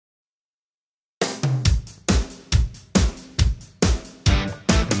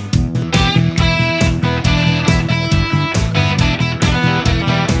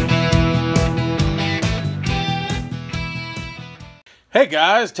Hey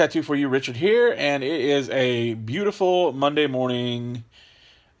guys, Tattoo for You, Richard here, and it is a beautiful Monday morning,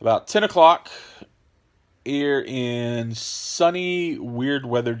 about 10 o'clock, here in sunny,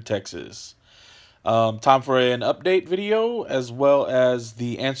 weird-weathered Texas. Time for an update video, as well as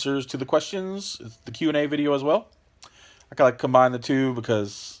the answers to the questions, the Q&A video as well. I kind of combine the two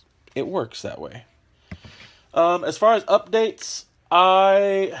because it works that way. As far as updates,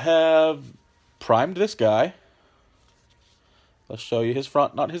 I have primed this guy. Let's show you his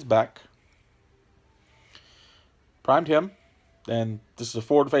front, not his back. Primed him. And this is a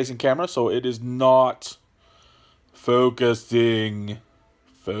forward-facing camera, so it is not focusing.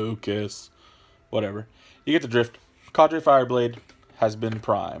 Focus. Whatever. You get the drift. Cadre Fireblade has been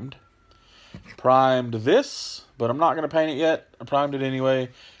primed. Primed this, but I'm not going to paint it yet. I primed it anyway,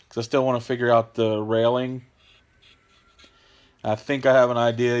 because I still want to figure out the railing. I think I have an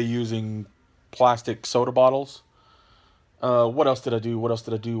idea using plastic soda bottles. What else did I do? What else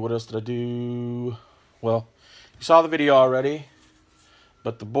did I do? What else did I do? Well, you saw the video already,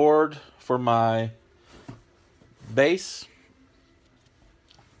 but the board for my base,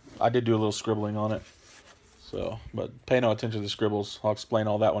 I did do a little scribbling on it. So, but pay no attention to the scribbles. I'll explain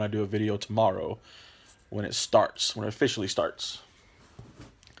all that when I do a video tomorrow, when it starts, when it officially starts.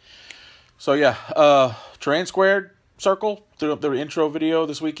 So yeah, terrain squared circle, threw up the intro video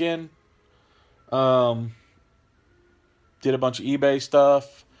this weekend. Did a bunch of eBay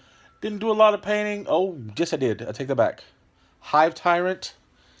stuff. Didn't do a lot of painting. Oh, yes I did. I take that back. Hive Tyrant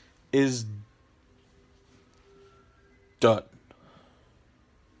is done.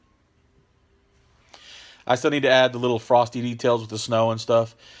 I still need to add the little frosty details with the snow and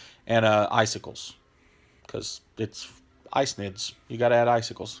stuff. And icicles. Because it's ice nids. You got to add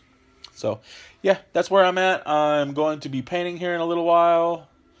icicles. So, yeah, that's where I'm at. I'm going to be painting here in a little while.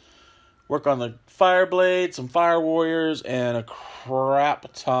 Work on the Fireblade, some Fire Warriors, and a crap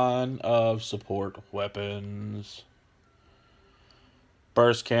ton of support weapons.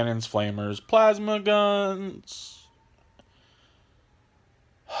 Burst cannons, flamers, plasma guns.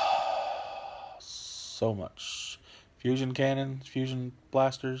 So much. Fusion cannons, fusion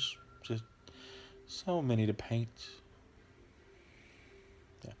blasters. Just so many to paint.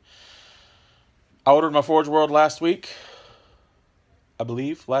 Yeah. I ordered my Forge World last week. I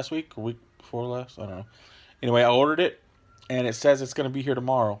believe last week or week before last. I don't know. Anyway, I ordered it, and it says it's going to be here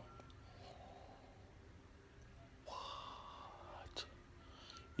tomorrow. What?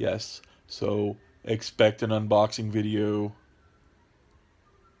 Yes. So expect an unboxing video.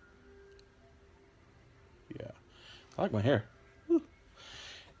 Yeah. I like my hair. Woo.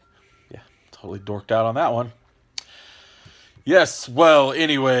 Yeah. Totally dorked out on that one. Yes. Well,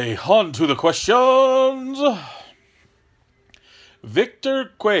 anyway, on to the questions.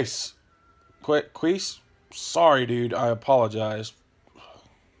 Victor Quace. Sorry, dude. I apologize.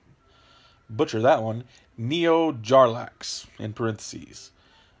 Butcher that one. Neojarlaxe, in parentheses.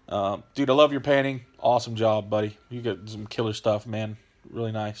 Dude, I love your painting. Awesome job, buddy. You got some killer stuff, man.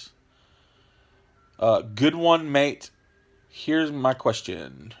 Really nice. Good one, mate. Here's my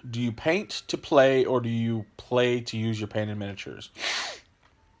question. Do you paint to play, or do you play to use your painted miniatures?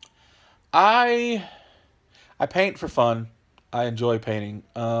 I paint for fun. I enjoy painting.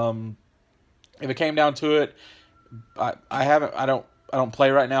 If it came down to it, I don't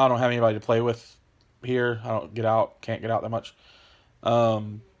play right now. I don't have anybody to play with here. I don't get out, can't get out that much.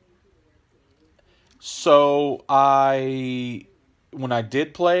 So when I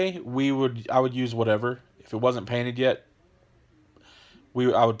did play, I would use whatever. If it wasn't painted yet,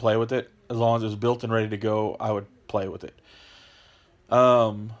 I would play with it. As long as it was built and ready to go, I would play with it.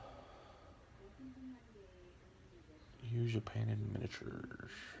 Use your painted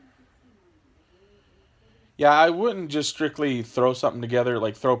miniatures. Yeah, I wouldn't just strictly throw something together,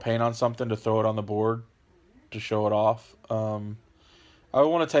 like throw paint on something to throw it on the board to show it off. I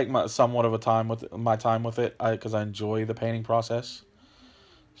want to take somewhat of my time with it, because I enjoy the painting process.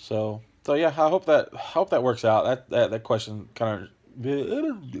 So yeah, I hope that works out. That question kind of,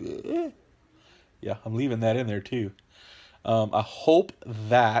 yeah, I'm leaving that in there too. I hope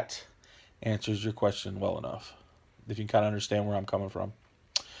that answers your question well enough. If you can kind of understand where I'm coming from.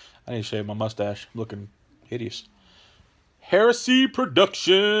 I need to shave my mustache. I'm looking hideous.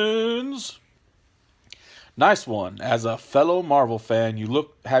 HeresyProducktionz. Nice one. As a fellow Marvel fan,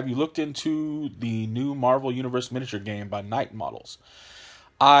 have you looked into the new Marvel Universe miniature game by Night Models?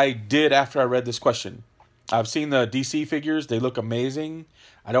 I did after I read this question. I've seen the DC figures. They look amazing.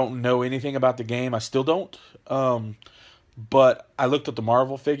 I don't know anything about the game. I still don't. But I looked at the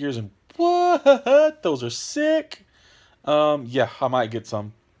Marvel figures and what? Those are sick. Yeah, I might get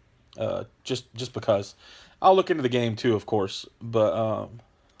some. Just because. I'll look into the game too, of course. But,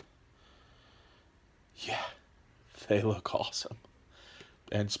 yeah, they look awesome.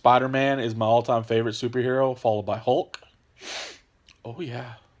 And Spider-Man is my all-time favorite superhero, followed by Hulk. Oh,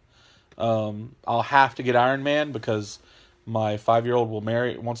 yeah. I'll have to get Iron Man because my 5-year-old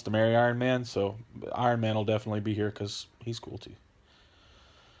wants to marry Iron Man. So Iron Man will definitely be here because he's cool too.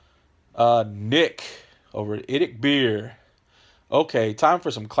 Nick over at IDICBeer. Okay, time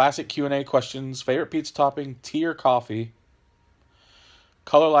for some classic Q&A questions. Favorite pizza topping, tea or coffee?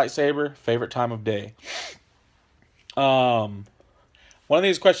 Color lightsaber, favorite time of day. One of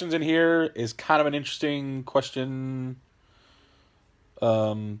these questions in here is kind of an interesting question.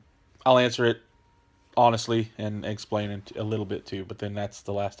 I'll answer it honestly and explain it a little bit too, but then that's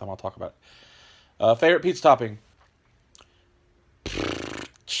the last time I'll talk about it. Favorite pizza topping?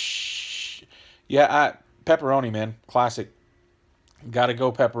 Yeah, pepperoni, man. Classic. Gotta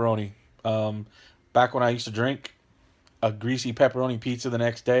go pepperoni. Back when I used to drink, a greasy pepperoni pizza the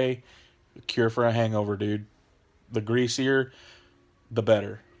next day, cure for a hangover, dude. The greasier, the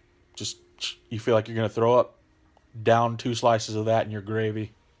better. Just, you feel like you're going to throw up, down 2 slices of that in your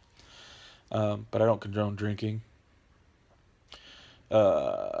gravy. But I don't condone drinking.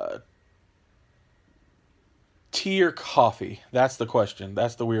 Tea or coffee? That's the question.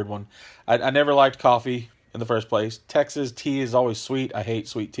 That's the weird one. I never liked coffee in the first place. Texas tea is always sweet. I hate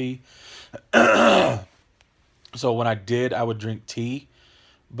sweet tea. So when I did, I would drink tea.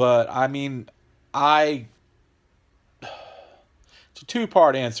 But, I mean, it's a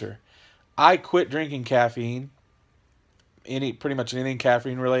 2-part answer. I quit drinking caffeine. Pretty much anything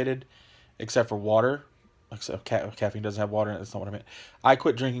caffeine related, except for water. Except caffeine doesn't have water in it. That's not what I meant. I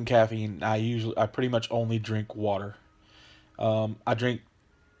quit drinking caffeine. I pretty much only drink water. I drink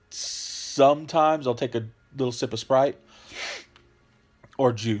sometimes. I'll take a little sip of Sprite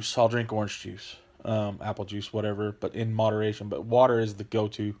or juice. I'll drink orange juice, apple juice, whatever, but in moderation. But water is the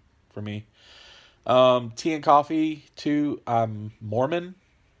go-to for me. Tea and coffee too. I'm Mormon.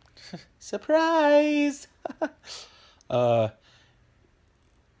 Surprise.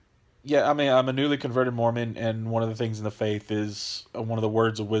 Yeah, I mean, I'm a newly converted Mormon, and one of the things in the faith is one of the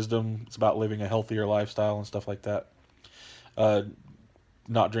words of wisdom. It's about living a healthier lifestyle and stuff like that.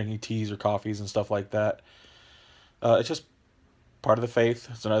 Not drinking teas or coffees and stuff like that. It's just part of the faith.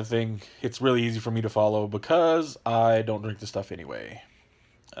 It's another thing. It's really easy for me to follow because I don't drink the stuff anyway.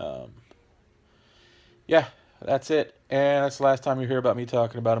 Yeah, that's it. And that's the last time you hear about me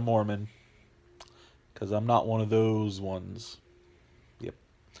talking about a Mormon. Because I'm not one of those ones. Yep.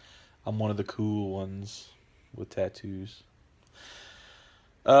 I'm one of the cool ones with tattoos.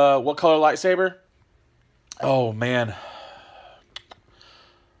 What color lightsaber? Oh, man.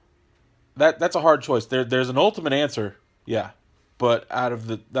 That's a hard choice. There's an ultimate answer. Yeah. But out of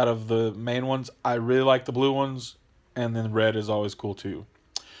the main ones, I really like the blue ones. And then red is always cool too.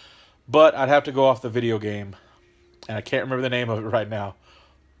 But I'd have to go off the video game. And I can't remember the name of it right now.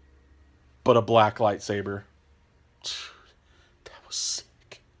 But a black lightsaber. That was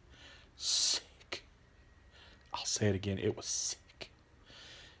sick. Sick. I'll say it again. It was sick.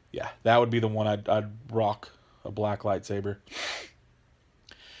 Yeah, that would be the one I'd rock. A black lightsaber.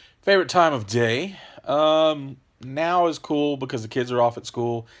 Favorite time of day? Now is cool because the kids are off at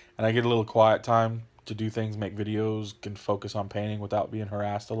school. And I get a little quiet time to do things, make videos, can focus on painting without being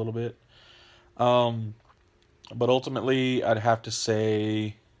harassed a little bit. But ultimately, I'd have to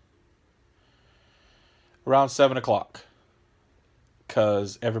say around 7 o'clock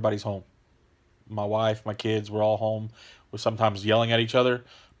because everybody's home. My wife, my kids, we're all home. We're sometimes yelling at each other,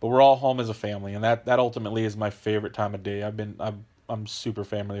 but we're all home as a family, and that ultimately is my favorite time of day. I'm super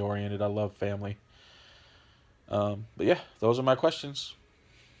family oriented. I love family. But yeah, those are my questions.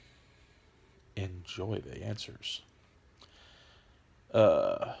 Enjoy the answers.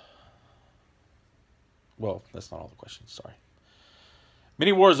 Well, that's not all the questions. Sorry.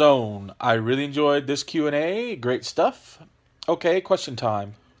 Mini Warzone. I really enjoyed this Q&A. Great stuff. Okay, question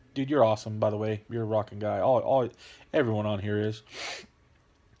time. Dude, you're awesome, by the way. You're a rocking guy. Everyone on here is.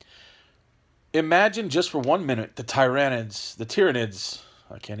 Imagine just for 1 minute the Tyranids.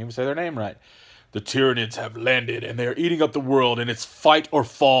 I can't even say their name right. The Tyranids have landed and they are eating up the world and it's fight or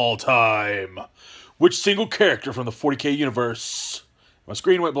fall time. Which single character from the 40K universe, my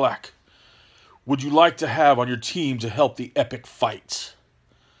screen went black, would you like to have on your team to help the epic fight?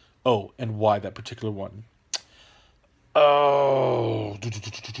 Oh, and why that particular one? Oh.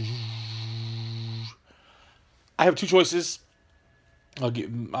 I have 2 choices. I'll get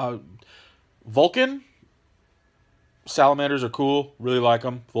Vulcan. Salamanders are cool. Really like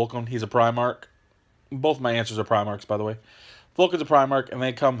them. Vulcan, he's a Primarch. Both my answers are Primarchs, by the way. Vulcan's a Primarch, and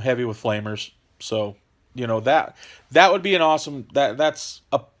they come heavy with Flamers. So, You know, that would be an awesome, that's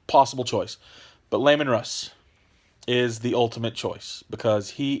a possible choice. But Layman Russ is the ultimate choice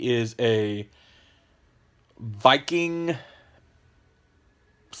because he is a Viking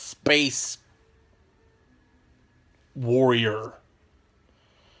space warrior.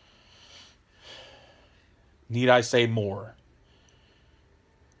 Need I say more?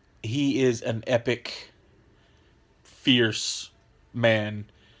 He is an epic, fierce man.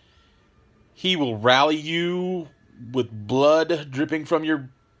 He will rally you with blood dripping from your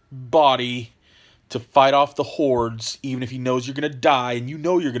body to fight off the hordes, even if he knows you're going to die, and you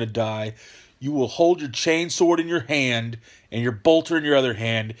know you're going to die. You will hold your chain sword in your hand and your bolter in your other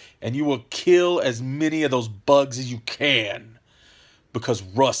hand, and you will kill as many of those bugs as you can because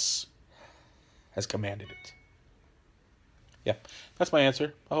Russ has commanded it. Yeah, that's my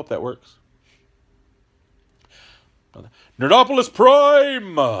answer. I hope that works. Nerdopolis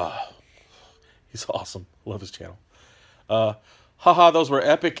Prime! He's awesome. Love his channel. Haha, those were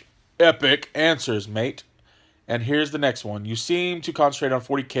epic answers, mate. And here's the next one. You seem to concentrate on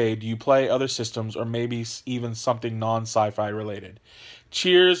 40K. Do you play other systems or maybe even something non-sci-fi related?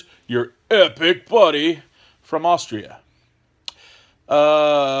 Cheers, your epic buddy from Austria.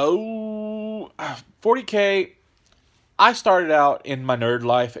 40K, I started out in my nerd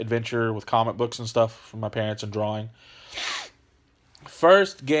life adventure with comic books and stuff from my parents and drawing.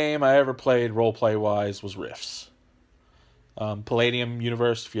 First game I ever played roleplay-wise was Rifts. Palladium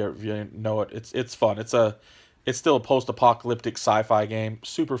Universe, if you know it, it's fun. It's still a post-apocalyptic sci-fi game.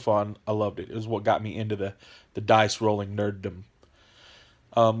 Super fun. I loved it. It was what got me into the dice rolling nerddom.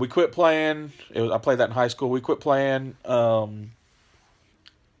 We quit playing. I played that in high school. We quit playing.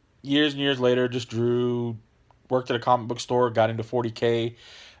 Years and years later, just drew. Worked at a comic book store. Got into 40K,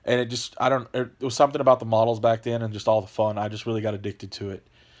 and it just it was something about the models back then and just all the fun. I just really got addicted to it.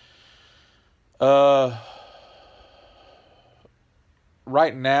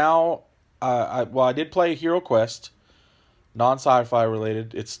 Right now, I did play Hero Quest, non-sci-fi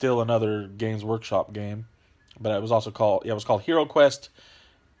related. It's still another Games Workshop game, but it was also called Hero Quest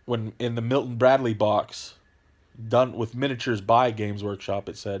when in the Milton Bradley box, done with miniatures by Games Workshop.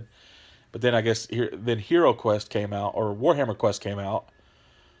 It said, but then I guess then Hero Quest came out or Warhammer Quest came out.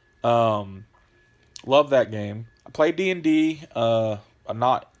 Love that game. I played D&D. I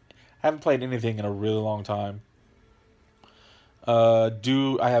haven't played anything in a really long time. I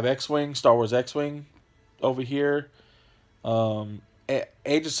have X-Wing, Star Wars X-Wing over here. Age of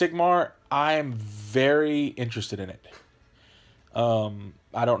Sigmar, I am very interested in it.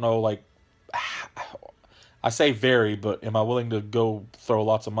 I don't know, like, I say very, but am I willing to go throw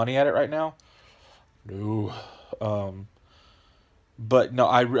lots of money at it right now? No. But no,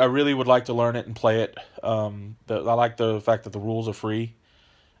 I really would like to learn it and play it. I like the fact that the rules are free.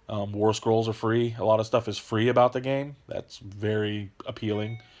 War Scrolls are free. A lot of stuff is free about the game. That's very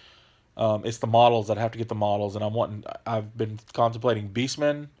appealing. It's the models that I have to get the models, and I've been contemplating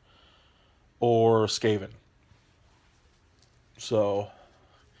Beastmen or Skaven. So,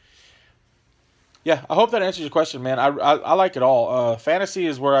 yeah, I hope that answers your question, man. I like it all. Fantasy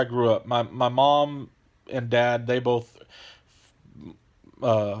is where I grew up. My mom and dad, they both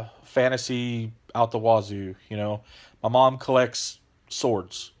fantasy out the wazoo, you know. My mom collects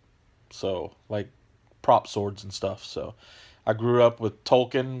swords. So, like, prop swords and stuff. So, I grew up with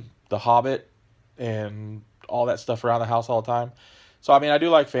Tolkien, The Hobbit, and all that stuff around the house all the time. So, I mean, I do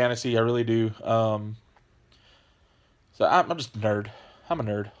like fantasy. I really do. So, I'm just a nerd. I'm a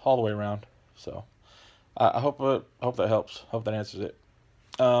nerd all the way around. So, I hope that helps. Hope that answers it.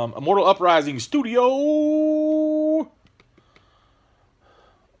 Immortal Uprising Studio.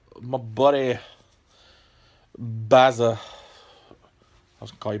 My buddy Baza. I was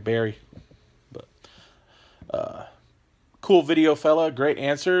going to call you Barry. But cool video, fella. Great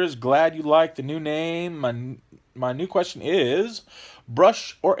answers. Glad you like the new name. My new question is,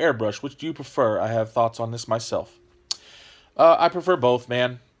 brush or airbrush? Which do you prefer? I have thoughts on this myself. I prefer both,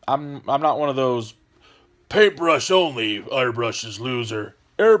 man. I'm not one of those paintbrush only, airbrush is loser.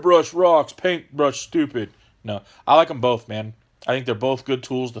 Airbrush rocks, paintbrush stupid. No, I like them both, man. I think they're both good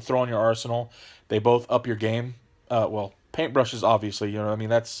tools to throw in your arsenal. They both up your game. Well, paintbrushes, obviously, you know what I mean?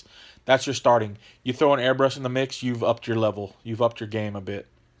 That's your starting. You throw an airbrush in the mix, you've upped your level. You've upped your game a bit.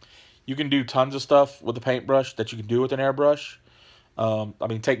 You can do tons of stuff with a paintbrush that you can do with an airbrush. I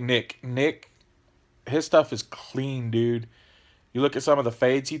mean, take Nick. Nick, his stuff is clean, dude. You look at some of the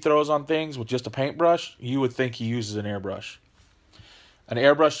fades he throws on things with just a paintbrush, you would think he uses an airbrush. An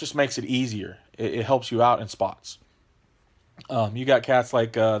airbrush just makes it easier. It helps you out in spots. You got cats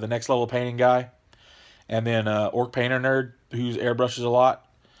like the Next Level Painting guy, and then OrcPainterNerd, who airbrushes a lot.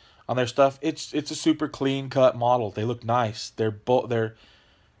 on their stuff. It's a super clean cut model. They look nice. They're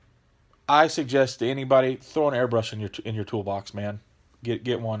I suggest to anybody, throw an airbrush in your toolbox, man.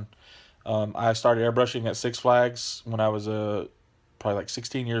 Get one. I started airbrushing at Six Flags when I was probably like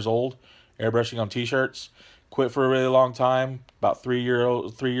 16 years old, airbrushing on t-shirts. Quit for a really long time. About 3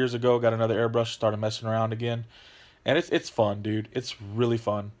 years ago, got another airbrush, started messing around again. And it's fun, dude. It's really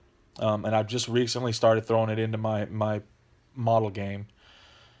fun. And I've just recently started throwing it into my model game.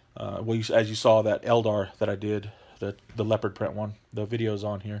 Well, as you saw, that Eldar that I did, the leopard print one, the video's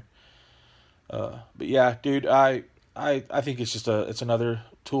on here. But yeah, dude, I think it's just it's another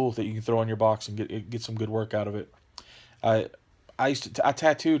tool that you can throw in your box and get some good work out of it. I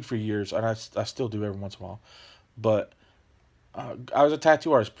tattooed for years, and I still do every once in a while, but I was a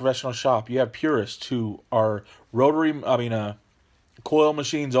tattoo artist, professional shop. You have purists who are coil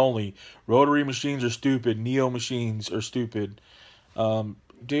machines only. Rotary machines are stupid. Neo machines are stupid.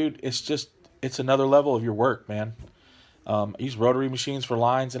 Dude, it's another level of your work, man. I use rotary machines for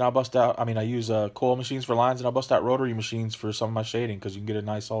lines, and I use coil machines for lines, and I'll bust out rotary machines for some of my shading because you can get a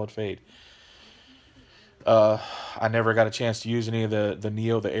nice solid fade. I never got a chance to use any of the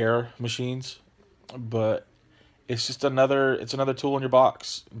Neo, the Air machines, but it's just another tool in your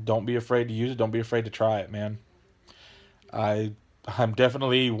box. Don't be afraid to use it. Don't be afraid to try it, man. I'm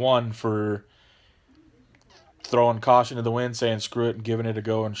definitely one for throwing caution to the wind, saying screw it and giving it a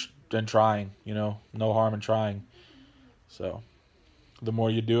go and trying. You know, no harm in trying. So, the more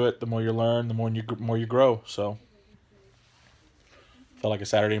you do it, the more you learn, the more you grow. So, felt like a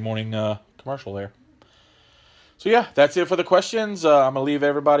Saturday morning commercial there. So yeah, that's it for the questions. I'm gonna leave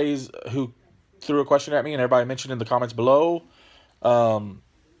everybody's who threw a question at me and everybody mentioned in the comments below. Hopefully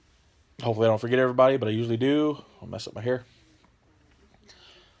I don't forget everybody, but I usually do. I'll mess up my hair.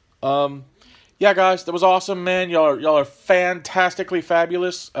 Yeah, guys, that was awesome, man. Y'all are fantastically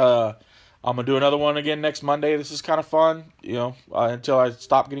fabulous. I'm gonna do another one again next Monday. This is kind of fun, you know, until I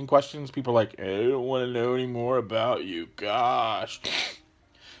stop getting questions. People are like, I don't want to know any more about you. Gosh.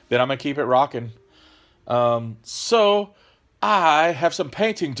 Then I'm gonna keep it rocking. So I have some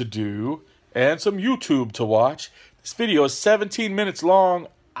painting to do and some YouTube to watch. This video is 17 minutes long.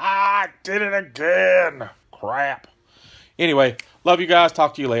 I did it again. Crap. Anyway, love you guys.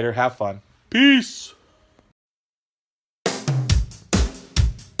 Talk to you later. Have fun. Peace.